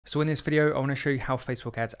So in this video, I want to show you how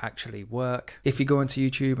Facebook ads actually work. If you go onto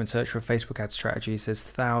YouTube and search for Facebook ad strategies, there's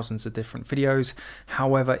thousands of different videos.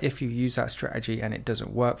 However, if you use that strategy and it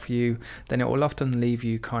doesn't work for you, then it will often leave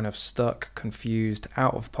you kind of stuck, confused,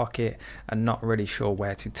 out of pocket, and not really sure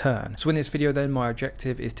where to turn. So in this video then, my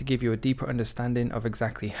objective is to give you a deeper understanding of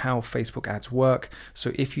exactly how Facebook ads work.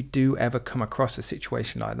 So if you do ever come across a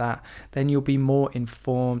situation like that, then you'll be more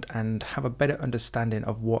informed and have a better understanding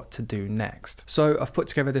of what to do next. So I've put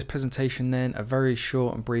together this presentation then, a very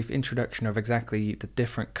short and brief introduction of exactly the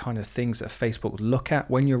different kind of things that Facebook look at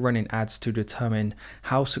when you're running ads to determine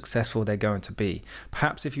how successful they're going to be.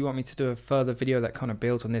 Perhaps if you want me to do a further video that kind of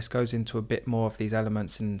builds on this, goes into a bit more of these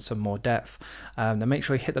elements in some more depth, then make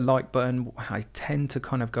sure you hit the like button. I tend to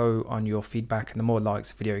kind of go on your feedback, and the more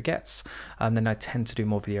likes the video gets, then I tend to do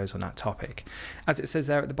more videos on that topic. As it says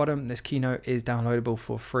there at the bottom, this keynote is downloadable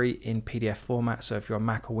for free in PDF format, so if you're on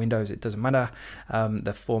Mac or Windows, it doesn't matter.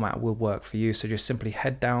 The format will work for you, so just simply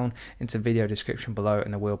head down into video description below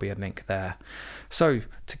and there will be a link there. So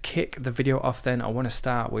to kick the video off then, I want to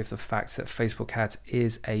start with the fact that Facebook ads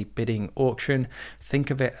is a bidding auction.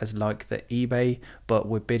 Think of it as like the eBay, but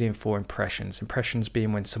we're bidding for impressions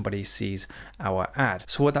being when somebody sees our ad.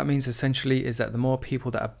 So what that means essentially is that the more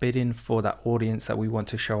people that are bidding for that audience that we want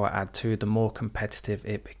to show our ad to, the more competitive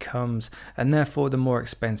it becomes, and therefore the more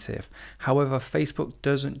expensive. However, Facebook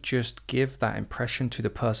doesn't just give that impression to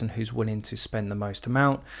the person who's willing to spend the most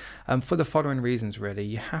amount, for the following reasons really.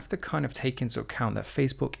 You have to kind of take into account that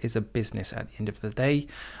Facebook is a business at the end of the day.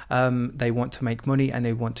 They want to make money and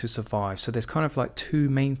they want to survive. So there's kind of like two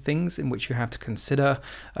main things in which you have to consider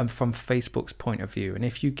from Facebook's point of view. And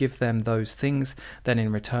if you give them those things, then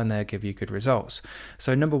in return they'll give you good results.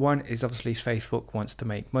 So number one is obviously Facebook wants to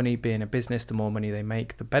make money. Being a business, the more money they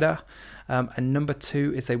make, the better. And number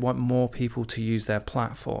two is they want more people to use their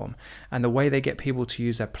platform. And the way they get people to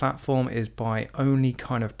use their platform is by only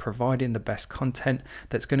kind of providing the best content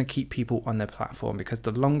that's going to keep people on their platform, because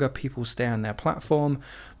the longer people stay on their platform,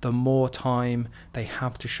 the more time they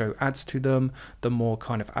have to show ads to them, the more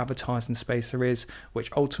kind of advertising space there is, which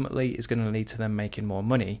ultimately is going to lead to them making more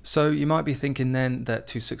money. So you might be thinking then that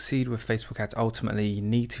to succeed with Facebook ads, ultimately you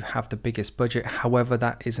need to have the biggest budget. However,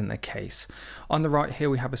 that isn't the case. On the right here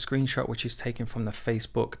we have a screenshot which is taken from the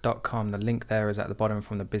facebook.com. The link there is at the bottom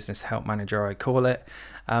from the business help manager, I call it.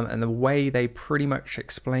 And the way they pretty much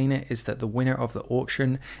explain it is that the winner of the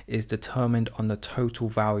auction is determined on the total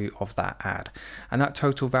value of that ad. And that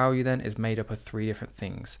total value then is made up of three different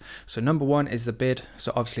things. So number one is the bid.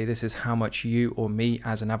 So obviously this is how much you or me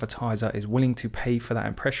as an advertiser is willing to pay for that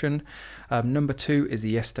impression. Number two is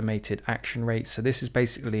the estimated action rate. So this is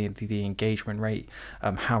basically the engagement rate,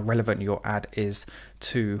 how relevant your ad is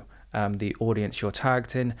to the audience you're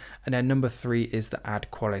targeting. And then number three is the ad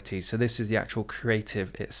quality. So this is the actual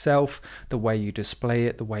creative itself, the way you display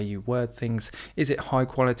it, the way you word things. Is it high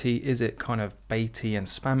quality? Is it kind of baity and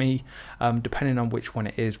spammy? Depending on which one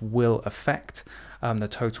it is will affect the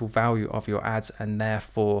total value of your ads and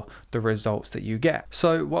therefore the results that you get.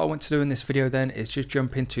 So what I want to do in this video then is just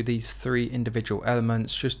jump into these three individual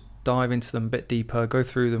elements, just dive into them a bit deeper, go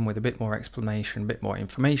through them with a bit more explanation, a bit more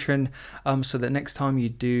information, so that next time you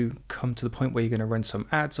do come to the point where you're going to run some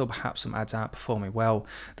ads, or perhaps some ads aren't performing well,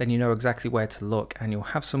 then you know exactly where to look and you'll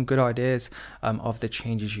have some good ideas of the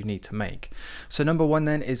changes you need to make. So number one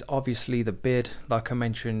then is obviously the bid. Like I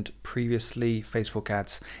mentioned previously, Facebook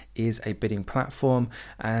ads is a bidding platform,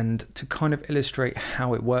 and to kind of illustrate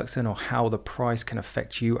how it works and or how the price can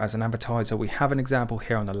affect you as an advertiser, we have an example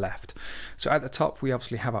here on the left. So at the top we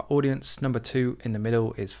obviously have our audience, number two in the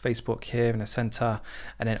middle is Facebook here in the center,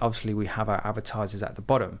 and then obviously we have our advertisers at the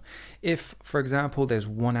bottom. If for example there's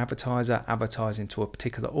one advertiser advertising to a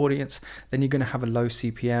particular audience, then you're going to have a low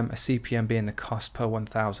CPM, a CPM being the cost per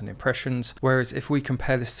 1,000 impressions. Whereas if we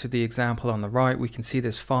compare this to the example on the right, we can see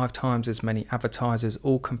there's 5 times as many advertisers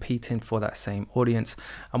all competing for that same audience,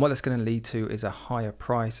 and what that's going to lead to is a higher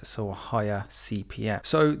price, so a higher CPM.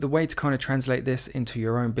 So the way to kind of translate this into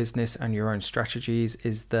your own business and your own strategies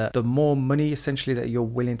is that the more money essentially that you're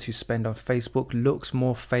willing to spend on Facebook looks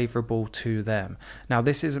more favorable to them. Now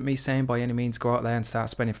this isn't me saying by any means go out there and start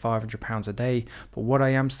spending £500 a day, but what I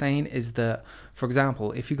am saying is that, for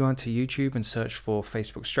example, if you go onto YouTube and search for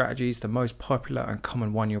Facebook strategies, the most popular and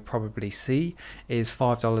common one you'll probably see is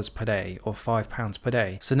 $5 per day or £5 per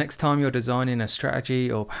day. So next time you're designing a strategy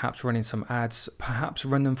or perhaps running some ads, perhaps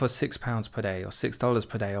run them for £6 per day or $6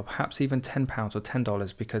 per day, or perhaps even £10 or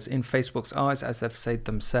 $10, because in Facebook's eyes, as they've said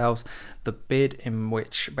themselves, the bid, in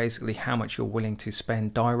which basically how much you're willing to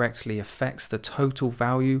spend, directly affects the total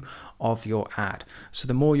value of your ad. So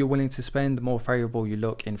the more you're willing to spend, the more favorable you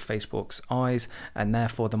look in Facebook's eyes, and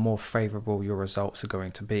therefore the more favorable your results are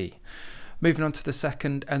going to be. Moving on to the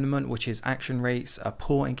second element, which is action rates. A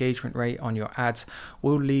poor engagement rate on your ads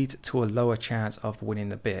will lead to a lower chance of winning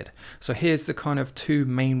the bid. So here's the kind of two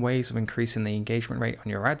main ways of increasing the engagement rate on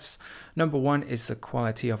your ads. Number one is the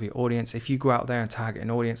quality of your audience. If you go out there and target an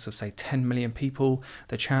audience of say 10 million people,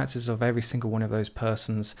 the chances of every single one of those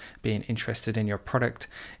persons being interested in your product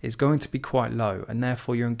is going to be quite low, and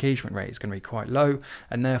therefore your engagement rate is going to be quite low,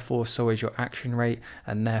 and therefore so is your action rate,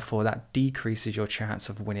 and therefore that decreases your chance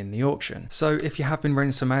of winning the auction. So if you have been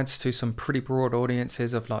running some ads to some pretty broad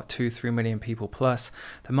audiences of like 2-3 million people plus,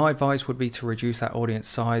 then my advice would be to reduce that audience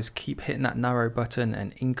size, keep hitting that narrow button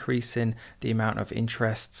and increasing the amount of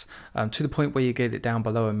interests to the point where you get it down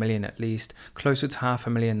below 1 million at least. Closer to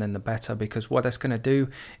 500,000 then the better, because what that's going to do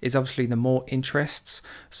is obviously the more interests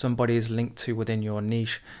somebody is linked to within your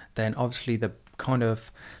niche, then obviously the kind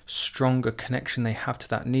of stronger connection they have to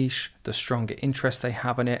that niche, the stronger interest they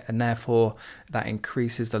have in it, and therefore that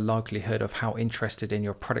increases the likelihood of how interested in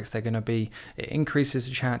your products they're going to be. It increases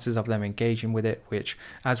the chances of them engaging with it, which,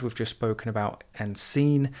 as we've just spoken about and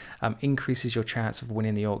seen, increases your chance of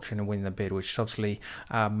winning the auction and winning the bid, which is obviously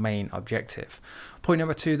our main objective. Point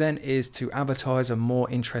number two then is to advertise a more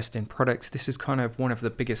interesting product. This is kind of one of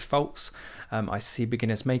the biggest faults I see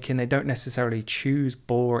beginners making. They don't necessarily choose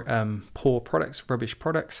poor products, rubbish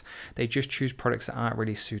products. They just choose products that aren't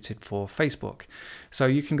really suited for Facebook. So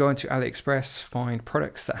you can go into AliExpress, find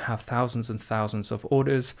products that have thousands and thousands of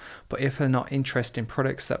orders, but if they're not interesting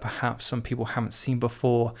products that perhaps some people haven't seen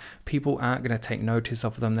before, people aren't going to take notice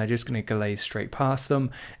of them. They're just going to glaze straight past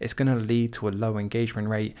them. It's going to lead to a low engagement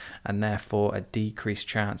rate and therefore a decreased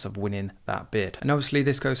chance of winning that bid. And obviously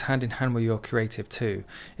this goes hand in hand with your creative too.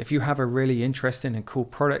 If you have a really interesting and cool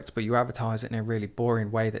product, but you advertise it in a really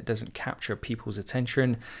boring way that doesn't capture people's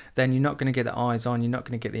attention, then you're not going to get the eyes on, you're not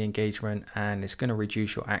going to get the engagement, and it's going to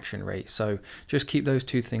reduce your action rate. So just keep those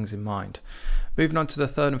two things in mind. Moving on to the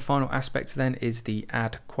third and final aspect then is the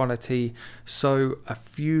ad quality. So a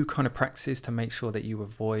few kind of practices to make sure that you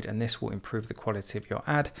avoid, and this will improve the quality of your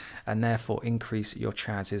ad and therefore increase your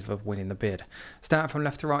chances of winning the bid. Starting from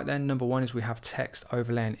left to right then, number one is we have text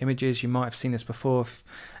overlaying images. You might have seen this before.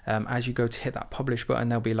 As you go to hit that publish button,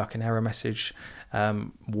 there'll be like an error message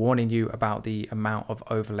warning you about the amount of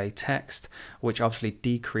overlay text, which obviously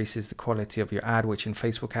decreases the quality of your ad, which in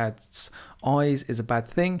Facebook ads eyes is a bad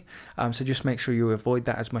thing. So just make sure you avoid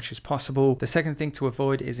that as much as possible. The second thing to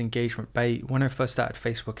avoid is engagement bait. When I first started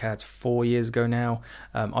Facebook ads 4 years ago now,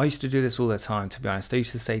 I used to do this all the time, to be honest. I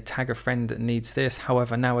used to say tag a friend that needs this.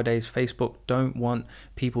 However, nowadays Facebook don't want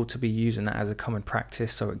people to be using that as a common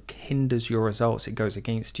practice, so it hinders your results, it goes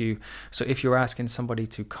against you. So if you're asking somebody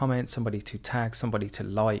to comment, somebody to tag, somebody to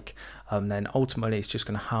like, then ultimately it's just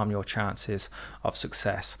going to harm your chances of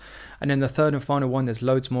success. And then the third and final one, there's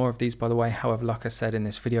loads more of these by the way. However, like I said in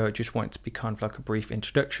this video, I just want it to be kind of like a brief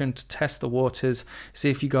introduction to test the waters, see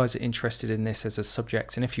if you guys are interested in this as a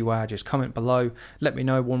subject, and if you are, just comment below, let me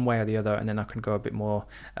know one way or the other, and then I can go a bit more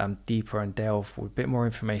deeper and delve with a bit more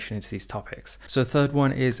information into these topics. So the third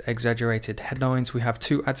one is exaggerated headlines. We have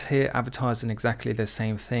two ads here advertising exactly the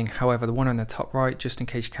same thing. However, the one on the top right, just in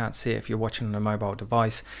case you can't see it if you're watching on a mobile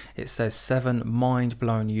device, it says 7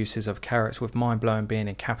 mind-blowing uses of carrots, with mind-blowing being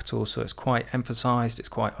in capitals, so it's quite emphasized, it's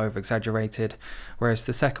quite over-exaggerated. Whereas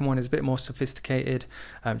the second one is a bit more sophisticated,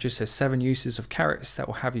 just says 7 uses of carrots that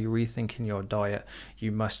will have you rethinking your diet.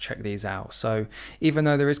 You must check these out. So even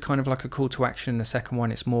though there is kind of like a call to action in the second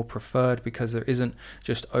one, it's more preferred because there isn't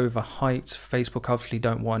just overhyped. Facebook obviously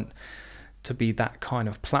don't want to be that kind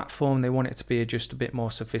of platform. They want it to be just a bit more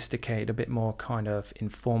sophisticated, a bit more kind of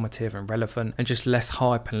informative and relevant, and just less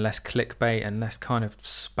hype and less clickbait and less kind of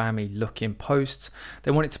spammy looking posts. They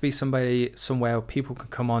want it to be somewhere people can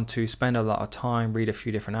come on to, spend a lot of time, read a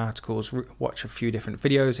few different articles, watch a few different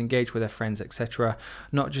videos, engage with their friends, etc.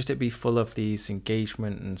 Not just it be full of these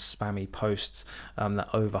engagement and spammy posts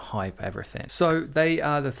that overhype everything. So they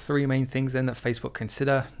are the 3 main things then that Facebook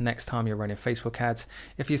consider next time you're running Facebook ads.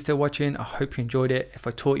 If you're still watching, I hope you enjoyed it. If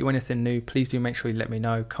I taught you anything new, please do make sure you let me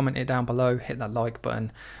know. Comment it down below, hit that like button.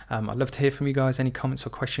 I'd love to hear from you guys. Any comments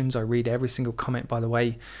or questions? I read every single comment, by the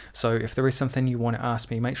way. So if there is something you want to ask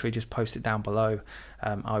me, make sure you just post it down below.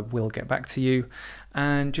 I will get back to you.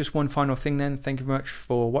 And just one final thing then, thank you very much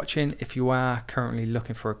for watching. If you are currently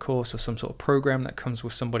looking for a course or some sort of program that comes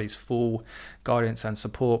with somebody's full guidance and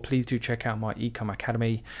support, please do check out my Ecom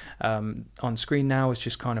Academy. On screen now is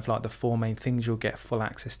just kind of like the 4 main things you'll get full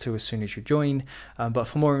access to as soon as you join. But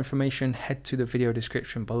for more information, head to the video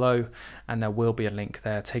description below and there will be a link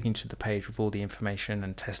there taking you to the page with all the information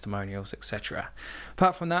and testimonials, etc.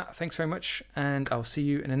 Apart from that, thanks very much and I'll see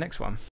you in the next one.